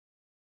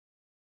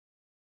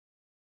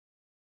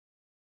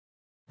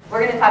We're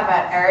going to talk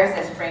about errors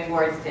as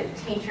springboards to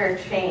teacher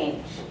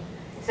change.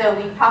 So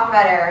we've talked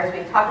about errors,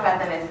 we've talked about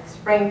them as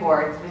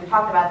springboards, we've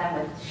talked about them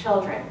with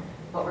children.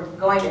 What we're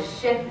going to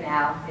shift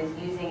now is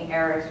using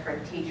errors for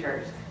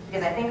teachers.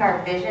 Because I think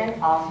our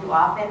vision, all too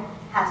often,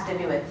 has to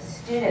do with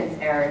students'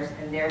 errors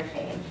and their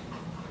change.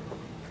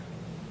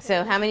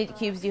 So how many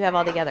cubes do you have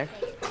all together?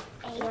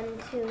 1,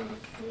 2,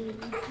 3,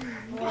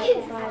 4,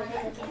 5,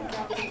 6,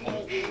 7,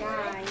 8,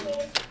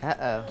 9.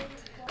 Uh-oh.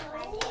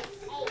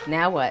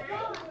 Now what?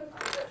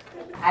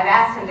 I've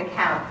asked him to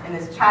count, and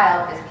this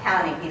child is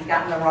counting. He's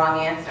gotten the wrong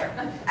answer.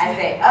 I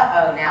say,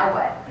 uh-oh, now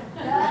what?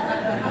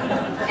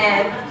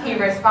 And he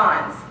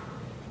responds.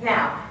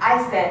 Now,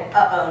 I said,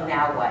 uh-oh,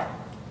 now what?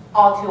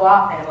 All too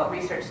often, what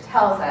research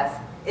tells us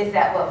is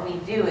that what we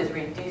do is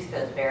reduce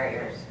those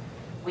barriers.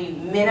 We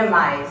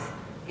minimize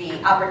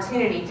the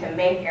opportunity to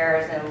make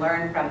errors and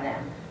learn from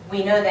them.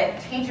 We know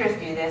that teachers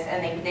do this,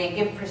 and they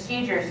give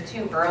procedures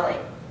too early.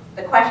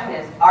 The question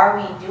is, are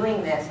we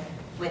doing this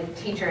with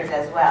teachers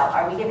as well?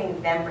 Are we giving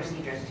them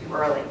procedures too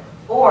early?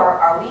 Or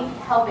are we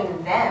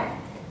helping them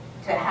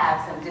to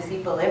have some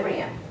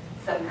disequilibrium,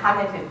 some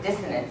cognitive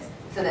dissonance,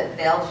 so that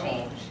they'll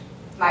change?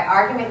 My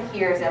argument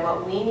here is that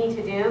what we need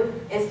to do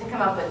is to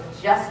come up with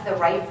just the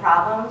right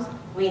problems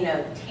we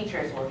know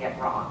teachers will get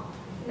wrong.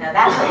 Now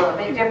that's a little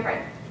bit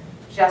different.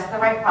 Just the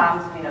right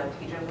problems we know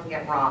teachers will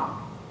get wrong.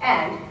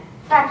 And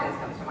fractions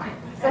come to mind.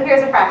 So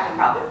here's a fraction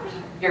problem.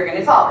 You're going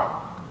to solve it.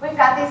 We've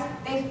got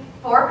these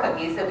 4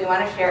 cookies that we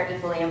want to share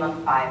equally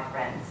among 5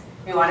 friends.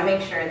 We want to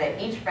make sure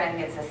that each friend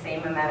gets the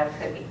same amount of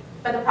cookie.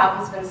 But the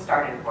problem's been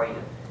started for you.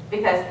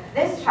 Because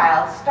this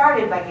child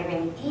started by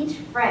giving each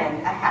friend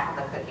a half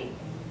of a cookie.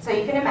 So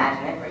you can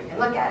imagine it, or you can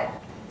look at it.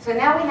 So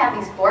now we have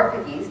these 4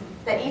 cookies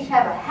that each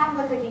have a half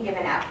of a cookie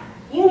given out.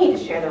 You need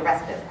to share the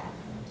rest of that.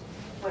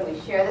 When we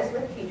share this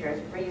with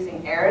teachers, we're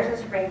using errors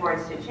as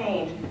springboards to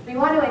change. We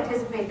want to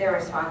anticipate their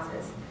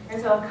responses.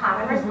 And so a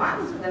common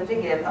response is for them to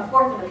give a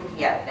 1/4 of a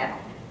cookie out now.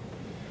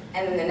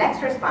 And then the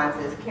next response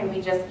is, can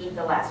we just eat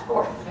the last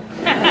 1/4? And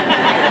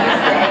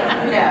you say,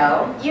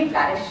 no, you've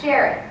got to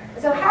share it.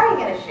 So how are you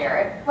going to share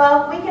it?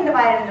 Well, we can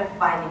divide it into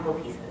 5 equal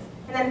pieces.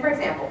 And then, for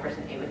example,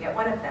 person A would get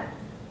 1 of them.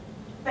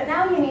 But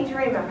now you need to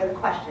remember the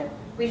question.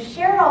 We've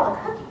shared all the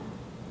cookies,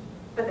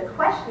 but the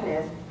question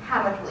is,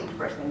 how much will each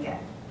person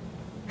get?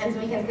 And so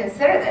we can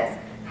consider this,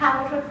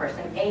 how much would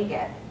person A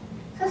get?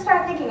 So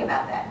start thinking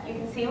about that. You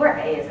can see where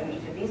A is in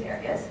each of these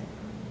areas.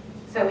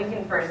 So we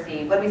can first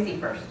see, what do we see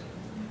first?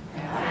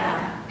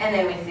 And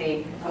then we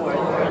see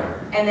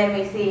 1/4. And then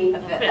we see a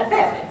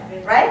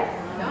 5th, right?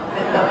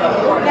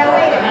 Now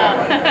wait a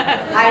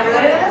minute. I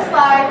wrote it on a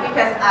slide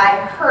because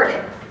I heard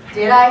it.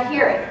 Did I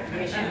hear it?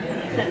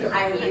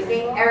 I'm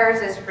using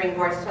errors as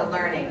springboards to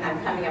learning. I'm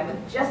coming up with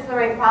just the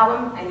right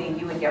problem I knew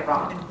you would get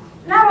wrong.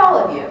 Not all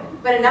of you,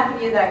 but enough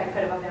of you that I could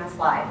put them up in a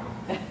slide.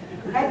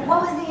 Right?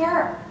 What was the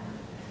error?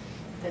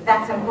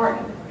 That's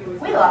important.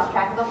 We lost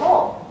track of the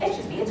whole. It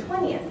should be a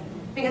 20th,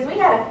 because we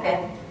had a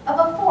 5th of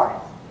a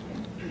 4th.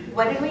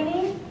 What did we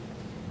need?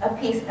 A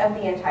piece of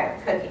the entire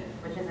cookie,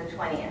 which is a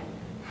 20th.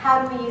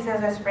 How do we use it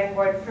as a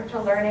springboard to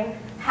learning?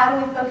 How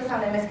do we focus on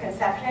the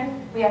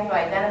misconception? We have to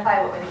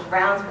identify what were the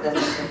grounds for those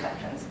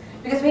misconceptions.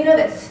 Because we know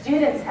that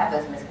students have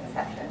those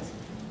misconceptions.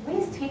 We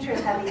as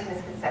teachers have these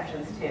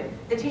misconceptions too.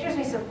 The teachers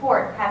we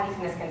support have these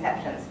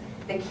misconceptions.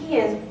 The key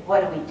is, what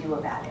do we do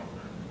about it?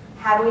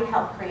 How do we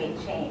help create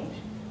change?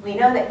 We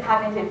know that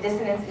cognitive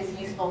dissonance is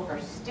useful for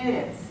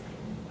students.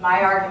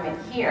 My argument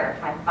here,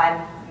 my 5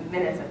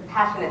 minutes of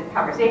passionate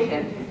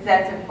conversation, is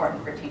that it's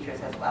important for teachers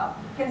as well.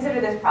 Consider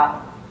this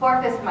problem.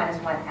 4/5 minus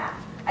 1/2.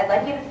 I'd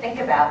like you to think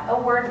about a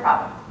word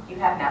problem. You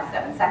have now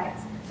 7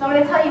 seconds. So I'm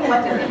going to tell you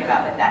what to think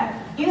about with that.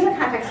 Use the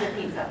context of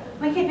pizza.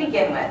 We could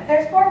begin with,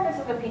 there's 4/5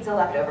 of a pizza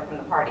left over from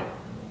the party.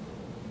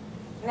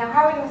 Now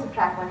how are we going to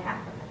subtract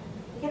 1/2 from it?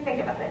 You can think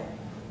about it.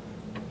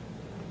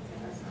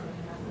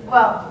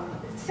 Well,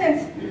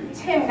 since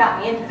Tim got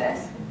me into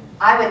this,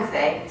 I would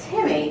say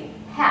Tim ate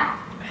half.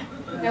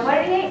 Now what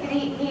did he eat? Did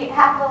he eat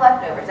half of the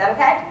leftovers? Is that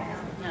okay?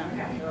 No.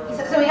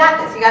 So we got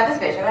this. You got this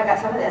vision. I've got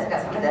some of this. I've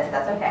got some of this.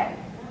 That's okay.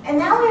 And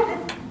now we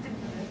have to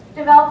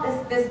develop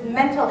this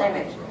mental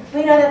image.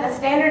 We know that the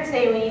standards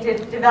say we need to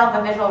develop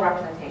a visual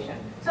representation.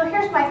 So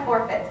here's my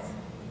 4/5.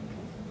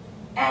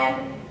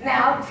 And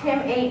now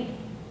Tim,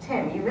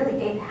 you really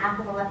ate half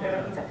of the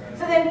leftover pizza.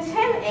 So then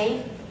Tim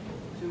ate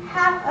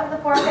half of the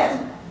 4/5.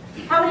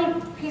 How many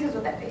pieces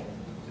would that be?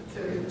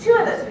 2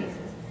 of those pieces.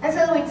 And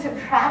so we'd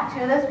subtract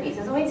 2 of those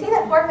pieces, and we'd see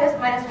that 4/5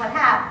 minus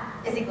 1/2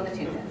 is equal to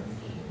 2/5.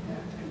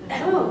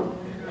 Ooh,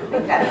 I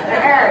think that's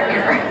another error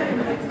here.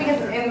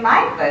 Because in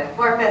my book,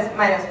 4/5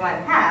 minus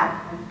 1/2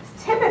 is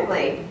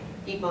typically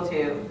equal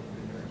to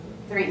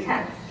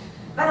 3/10.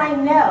 But I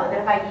know that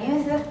if I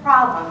use this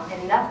problem,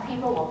 enough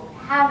people will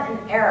have an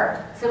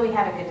error, so we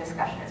have a good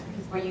discussion.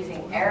 We're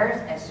using errors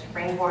as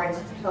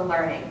springboards to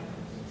learning.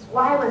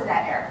 Why was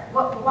that error?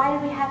 Why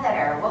did we have that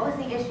error? What was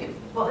the issue?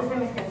 What was the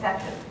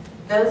misconception?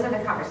 Those are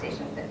the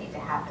conversations that need to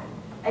happen.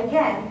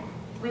 Again,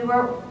 we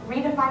were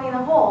redefining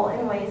the whole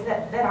in ways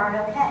that aren't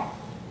okay.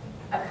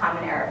 a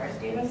common error for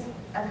students,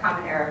 a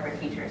common error for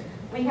teachers.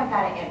 We have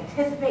got to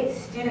anticipate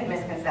student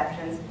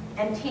misconceptions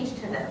and teach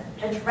to them,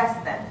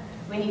 address them.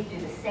 We need to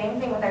do the same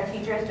thing with our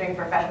teachers during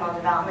professional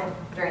development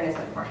during this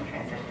important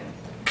transition.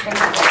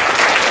 Thank you.